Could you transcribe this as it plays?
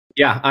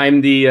Yeah,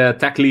 I'm the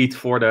tech lead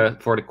for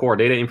the core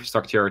data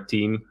infrastructure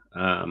team.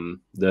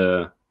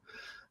 The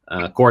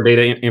core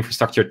data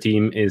infrastructure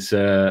team is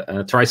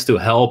tries to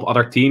help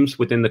other teams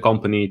within the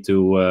company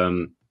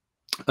to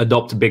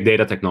adopt big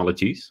data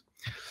technologies.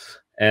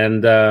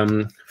 And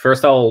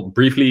first, I'll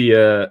briefly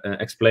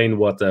explain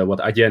what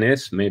Adyen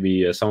is.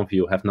 Maybe some of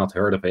you have not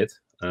heard of it.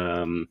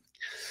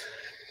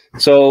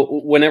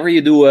 So whenever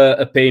you do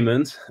a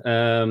payment,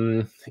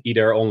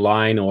 either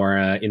online or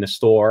in a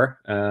store,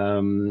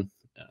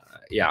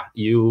 yeah,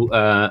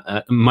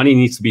 money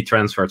needs to be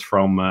transferred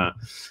from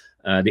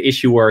the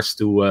issuers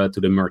to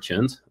the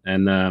merchant,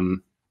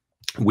 and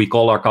we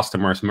call our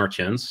customers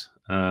merchants.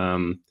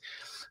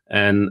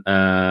 And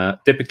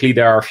typically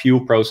there are a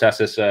few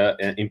processes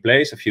in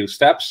place, a few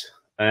steps,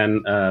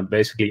 and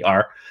basically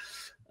our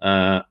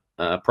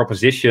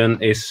proposition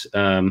is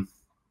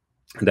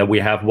that we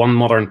have one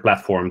modern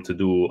platform to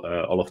do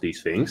all of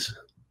these things.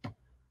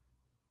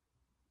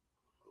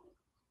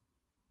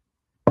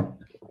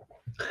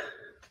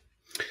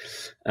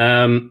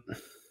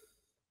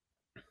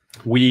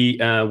 We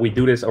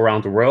do this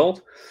around the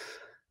world,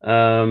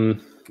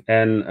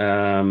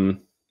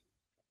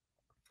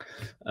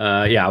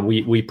 yeah,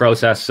 we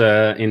process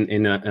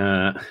in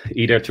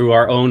either through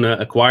our own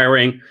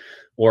acquiring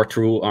or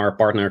through our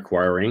partner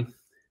acquiring.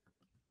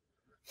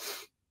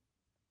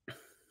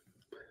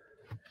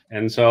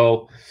 And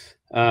so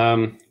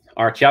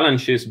our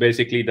challenge is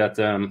basically that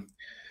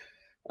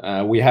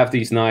we have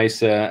these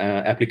nice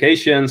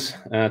applications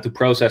to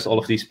process all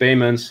of these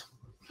payments,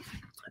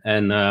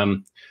 and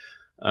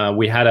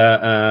we had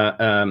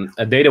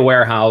a data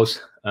warehouse.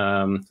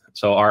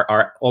 So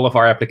all of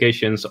our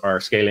applications are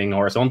scaling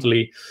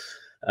horizontally,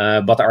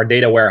 but our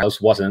data warehouse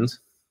wasn't.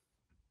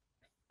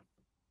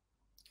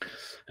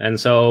 And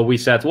so we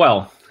said,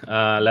 well,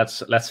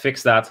 let's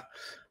fix that.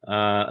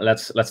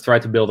 Let's try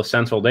to build a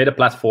central data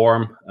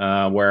platform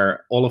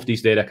where all of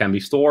these data can be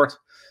stored,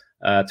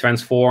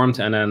 transformed,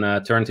 and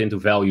then turned into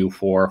value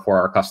for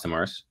our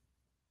customers.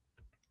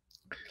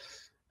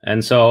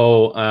 And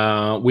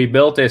so we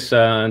built this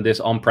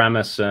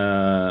on-premise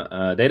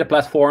data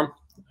platform.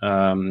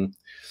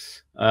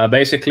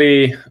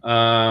 Basically,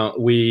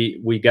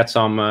 we get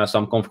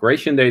some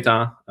configuration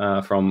data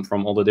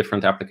from all the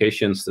different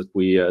applications that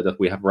we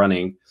have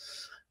running,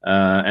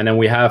 and then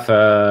we have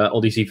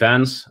all these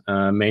events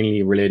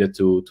mainly related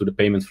to the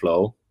payment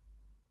flow,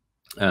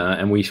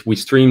 and we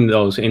stream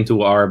those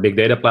into our big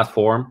data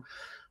platform,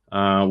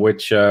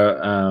 which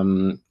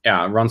runs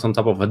on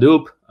top of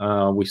Hadoop.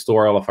 We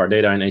store all of our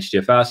data in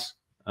HDFS.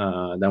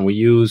 Then we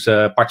use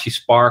Apache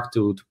Spark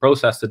to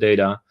process the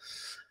data.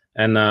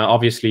 And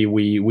obviously,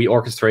 we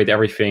orchestrate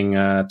everything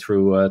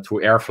through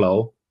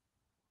Airflow.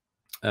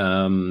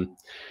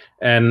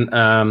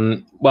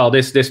 Well,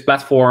 this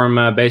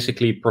platform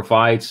basically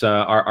provides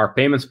our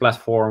payments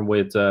platform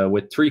with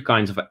three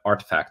kinds of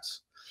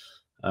artifacts.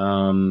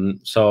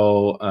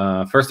 So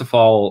first of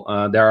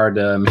all, there are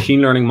the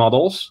machine learning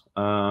models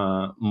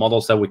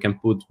that we can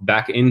put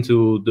back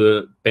into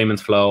the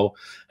payment flow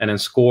and then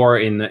score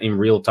in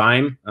real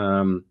time.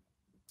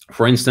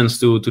 For instance,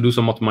 to do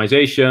some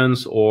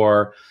optimizations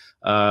or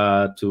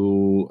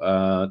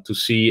to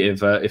see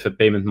if a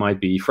payment might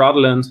be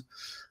fraudulent.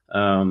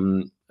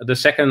 The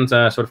second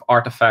sort of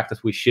artifact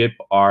that we ship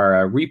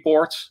are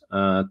reports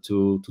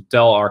to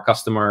tell our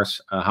customers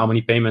how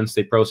many payments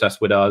they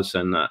processed with us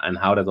and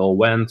how that all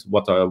went,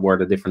 what were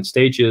the different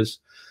stages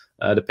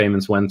the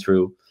payments went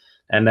through.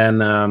 And then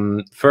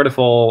third of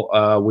all,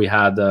 we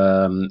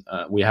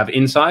have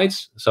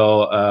insights.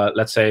 So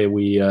let's say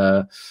we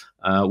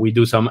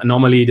do some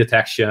anomaly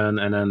detection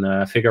and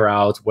then figure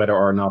out whether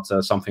or not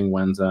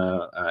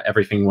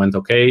everything went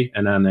okay.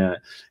 And then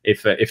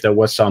if there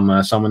was some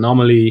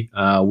anomaly,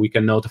 we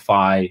can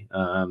notify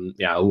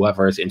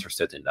whoever is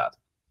interested in that.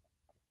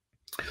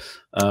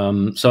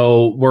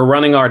 So we're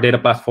running our data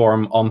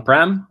platform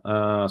on-prem,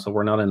 so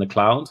we're not in the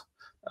cloud,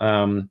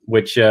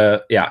 which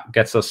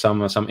gets us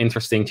some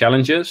interesting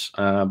challenges,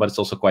 but it's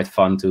also quite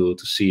fun to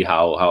see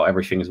how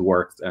everything is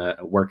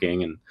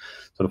working and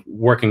sort of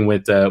working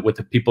with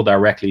the people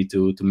directly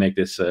to make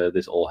this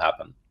all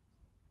happen.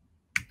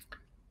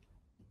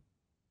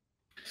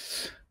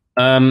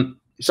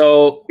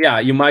 So yeah,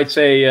 you might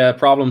say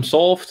problem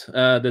solved.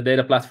 The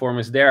data platform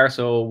is there,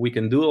 so we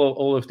can do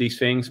all of these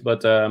things.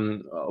 But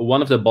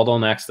one of the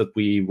bottlenecks that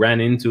we ran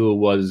into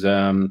was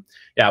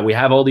we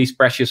have all these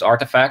precious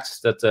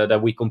artifacts that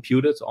we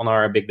computed on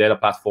our big data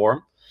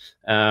platform,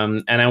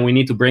 and then we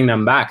need to bring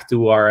them back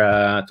to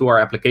our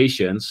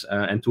applications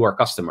and to our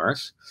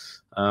customers.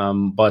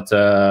 But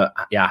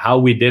how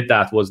we did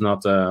that was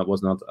not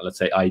let's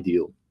say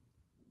ideal.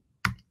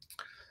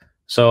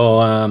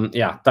 So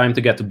time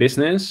to get to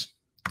business.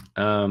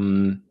 We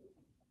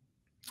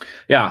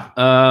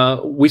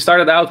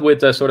started out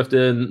with sort of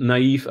the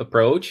naive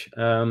approach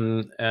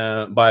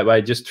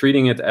by just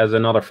treating it as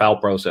another file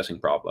processing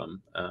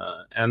problem.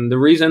 And the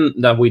reason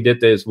that we did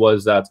this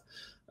was that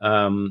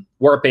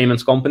we're a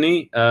payments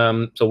company,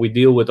 so we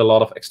deal with a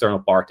lot of external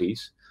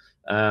parties.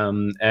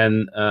 So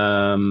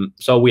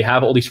we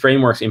have all these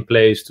frameworks in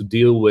place to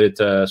deal with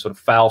sort of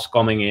files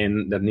coming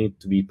in that need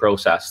to be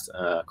processed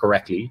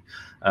correctly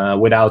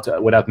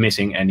without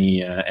missing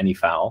any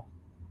file.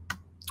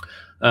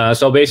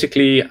 So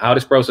basically, how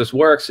this process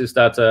works is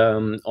that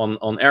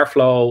on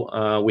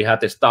Airflow, we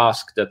had this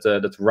task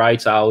that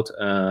writes out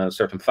a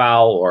certain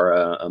file or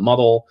a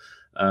model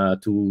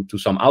to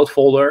some out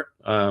folder.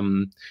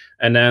 And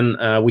then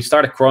we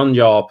start a cron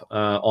job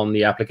on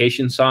the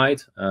application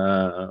side.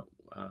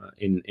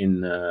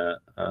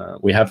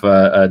 We have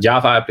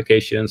Java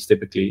applications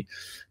typically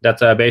that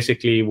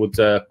basically would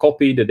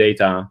copy the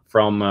data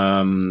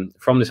from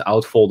this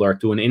out folder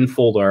to an in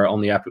folder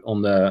on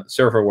the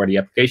server where the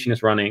application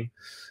is running.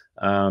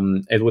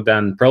 It would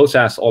then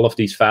process all of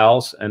these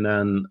files, and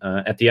then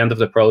at the end of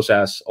the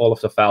process, all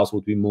of the files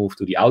would be moved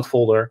to the out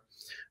folder.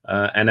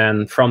 And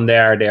then from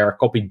there, they are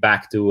copied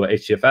back to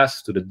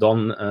HDFS, to the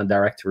done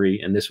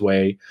directory. In this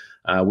way,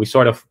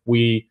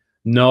 we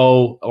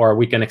know, or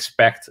we can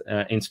inspect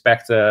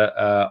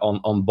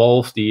on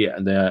both the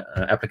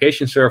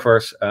application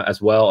servers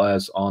as well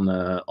as on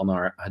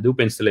our Hadoop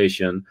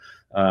installation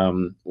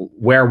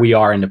where we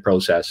are in the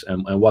process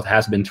and what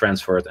has been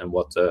transferred and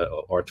what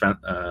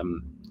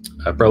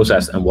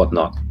processed and what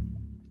not.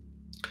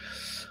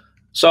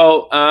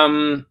 So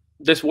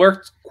this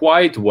worked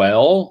quite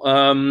well,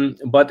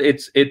 but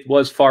it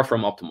was far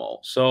from optimal.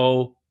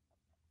 So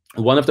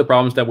one of the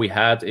problems that we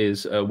had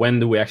is when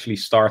do we actually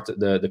start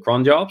the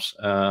cron jobs?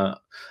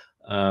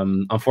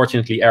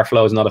 Unfortunately,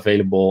 Airflow is not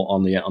available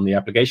on the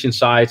application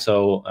side,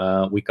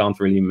 so we can't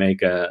really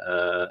make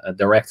a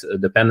direct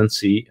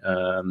dependency.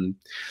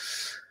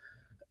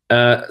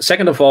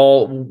 Second of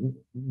all,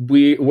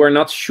 we're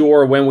not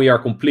sure when we are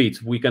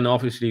complete. We can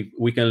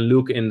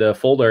look in the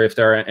folder if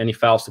there are any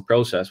files to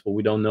process, but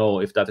we don't know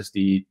if that is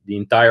the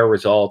entire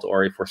result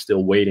or if we're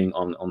still waiting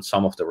on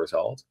some of the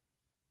result.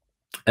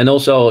 And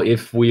also,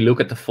 if we look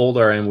at the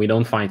folder and we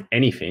don't find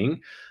anything,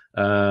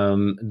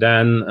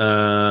 then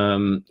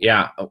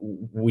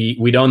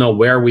we don't know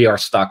where we are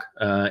stuck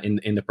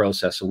in the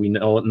process. So we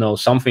know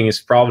something is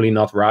probably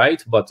not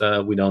right, but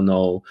we don't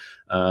know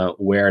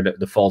where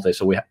the fault is.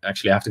 So we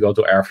actually have to go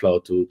to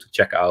Airflow to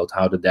check out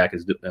how the DAG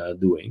is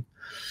doing.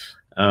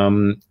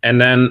 And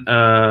then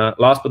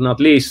last but not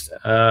least,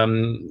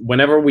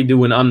 whenever we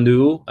do an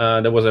undo,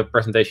 there was a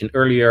presentation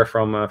earlier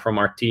from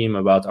our team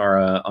about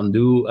our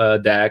undo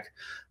DAG.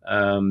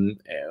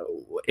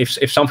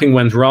 If something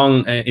went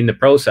wrong in the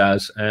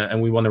process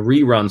and we want to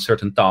rerun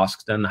certain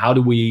tasks, then how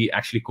do we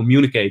actually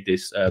communicate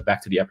this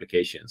back to the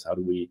applications? How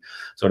do we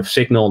sort of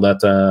signal that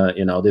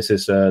this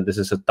is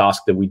a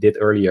task that we did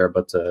earlier,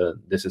 but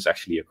this is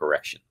actually a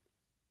correction?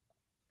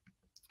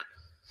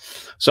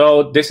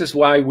 So this is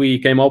why we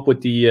came up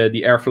with the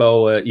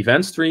Airflow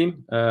event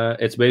stream.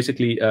 It's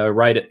basically a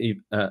write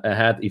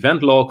ahead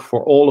event log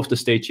for all of the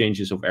state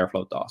changes of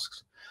Airflow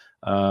tasks.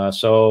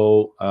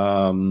 So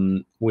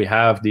we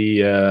have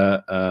the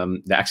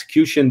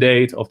execution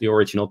date of the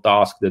original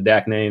task, the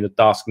DAG name, the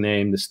task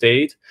name, the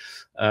state,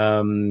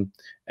 and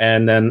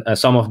then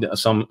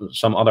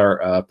some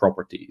other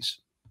properties.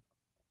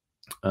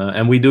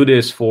 And we do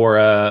this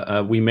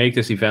we make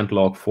this event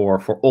log for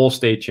all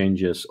state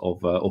changes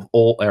of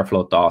all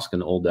Airflow tasks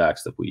and all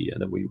DAGs that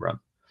we run.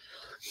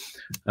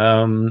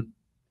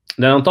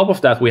 Then on top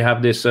of that, we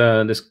have this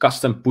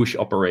custom push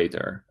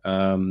operator,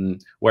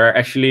 where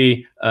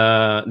actually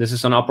this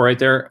is an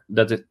operator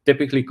that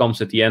typically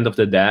comes at the end of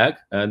the DAG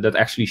that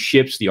actually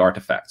ships the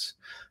artifacts.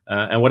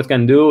 And what it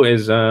can do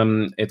is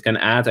it can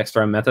add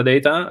extra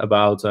metadata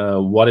about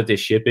what it is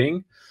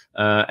shipping.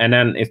 And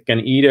then it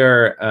can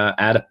either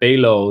add a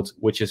payload,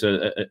 which is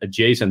a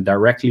JSON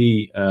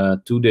directly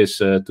to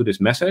this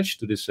message,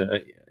 to this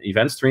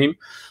event stream,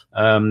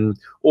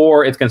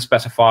 or it can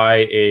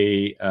specify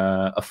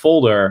a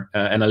folder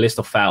and a list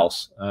of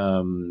files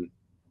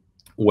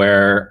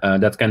where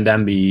that can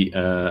then be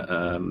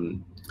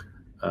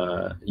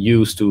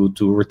used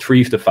to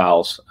retrieve the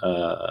files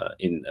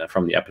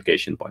from the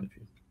application point of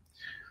view.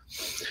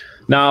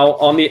 Now,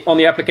 on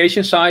the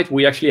application side,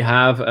 we actually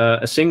have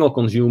a single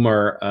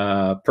consumer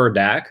per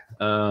DAG.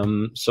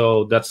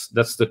 So that's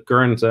the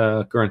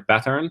current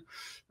pattern.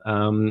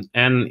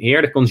 And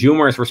here, the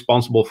consumer is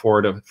responsible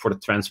for the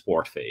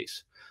transport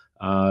phase.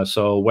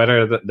 So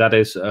whether that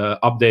is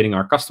updating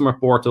our customer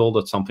portal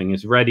that something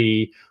is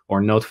ready,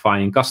 or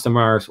notifying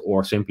customers,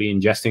 or simply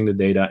ingesting the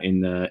data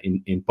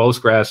in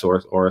Postgres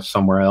or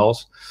somewhere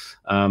else,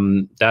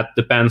 that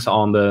depends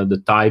on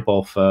the type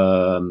of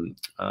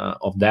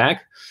DAG.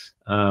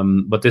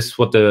 But this is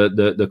what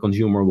the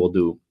consumer will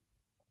do.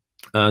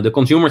 The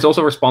consumer is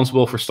also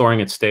responsible for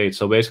storing its state.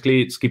 So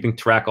basically, it's keeping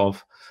track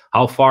of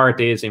how far it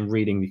is in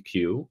reading the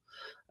queue.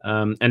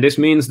 And this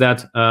means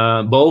that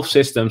both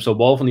systems, so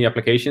both on the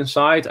application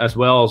side as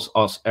well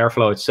as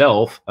Airflow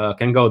itself,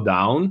 can go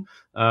down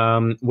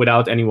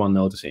without anyone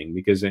noticing,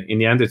 because in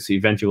the end, it's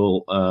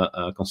eventually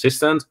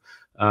consistent.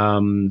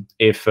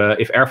 If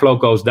airflow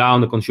goes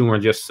down, the consumer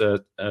just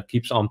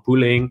keeps on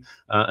pulling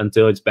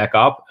until it's back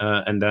up,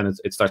 and then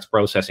it starts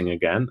processing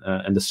again.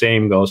 And the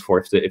same goes for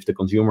if the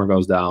consumer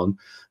goes down,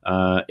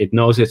 it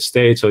knows its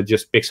state, so it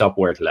just picks up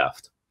where it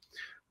left.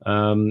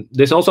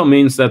 This also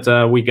means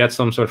that we get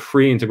some sort of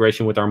free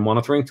integration with our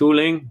monitoring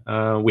tooling.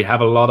 We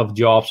have a lot of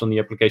jobs on the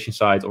application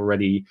side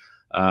already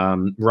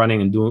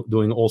running and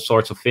doing all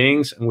sorts of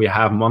things, and we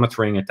have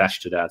monitoring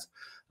attached to that.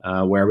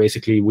 Where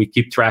basically we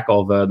keep track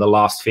of the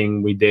last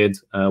thing we did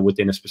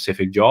within a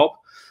specific job.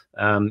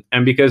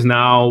 And because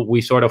now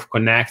we sort of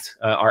connect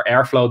our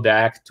Airflow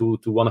DAG to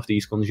one of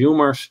these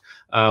consumers,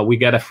 we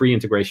get a free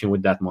integration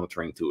with that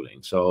monitoring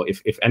tooling. So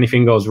if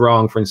anything goes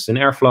wrong, for instance,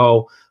 in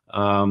Airflow,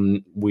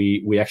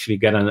 we actually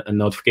get a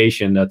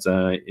notification that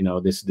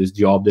this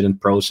job didn't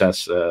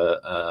process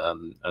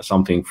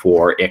something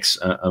for X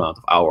amount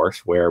of hours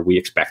where we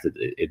expected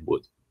it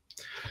would.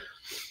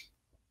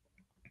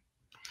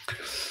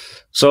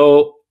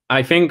 So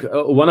I think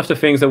one of the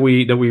things that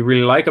we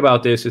really like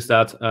about this is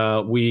that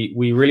we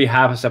really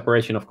have a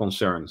separation of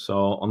concern.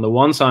 So on the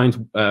one side,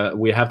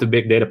 we have the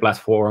big data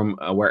platform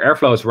where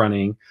Airflow is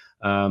running,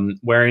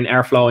 where in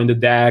Airflow in the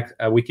DAG,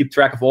 we keep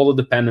track of all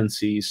the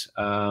dependencies,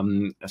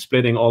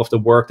 splitting all of the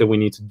work that we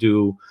need to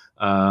do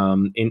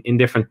in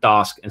different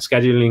tasks and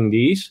scheduling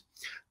these.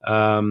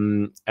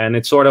 And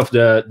it's sort of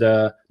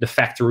the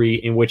factory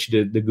in which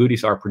the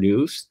goodies are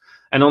produced.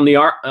 And on the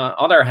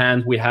other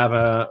hand, we have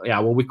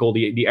what we call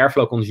the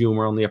Airflow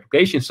consumer on the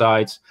application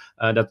side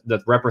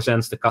that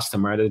represents the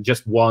customer that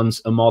just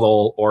wants a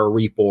model or a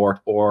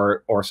report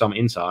or some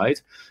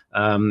insight,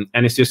 and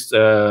it's just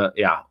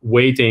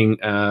waiting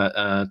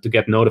to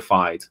get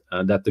notified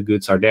that the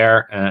goods are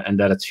there and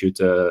that it should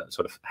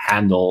sort of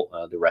handle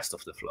the rest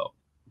of the flow.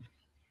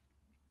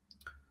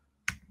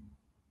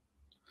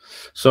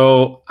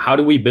 So how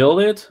do we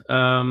build it?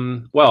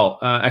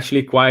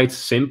 Actually quite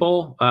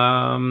simple.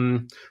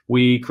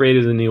 We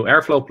created a new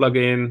Airflow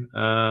plugin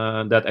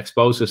that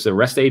exposes the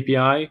REST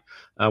API,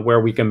 where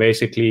we can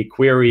basically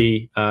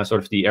query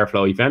sort of the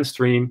Airflow event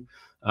stream,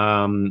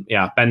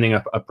 pending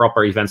a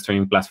proper event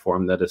streaming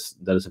platform that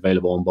is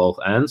available on both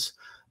ends.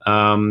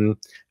 And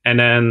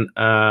then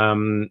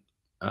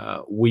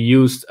we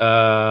used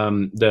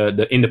in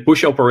the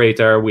push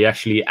operator, we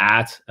actually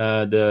add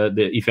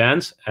the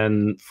events,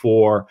 and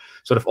for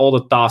sort of all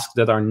the tasks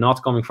that are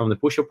not coming from the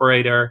push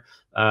operator,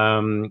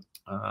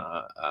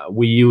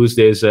 we use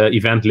this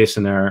event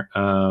listener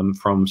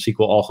from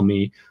SQL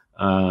Alchemy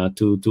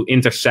to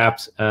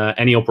intercept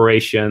any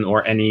operation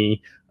or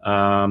any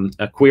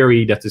a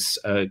query that is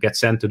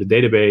gets sent to the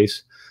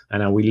database.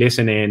 And we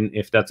listen in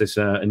if that is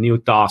a new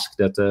task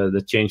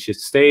that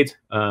changes state.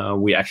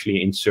 We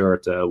actually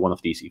insert one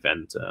of these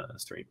event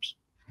streams.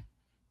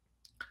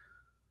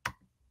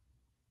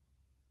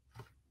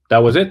 That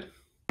was it.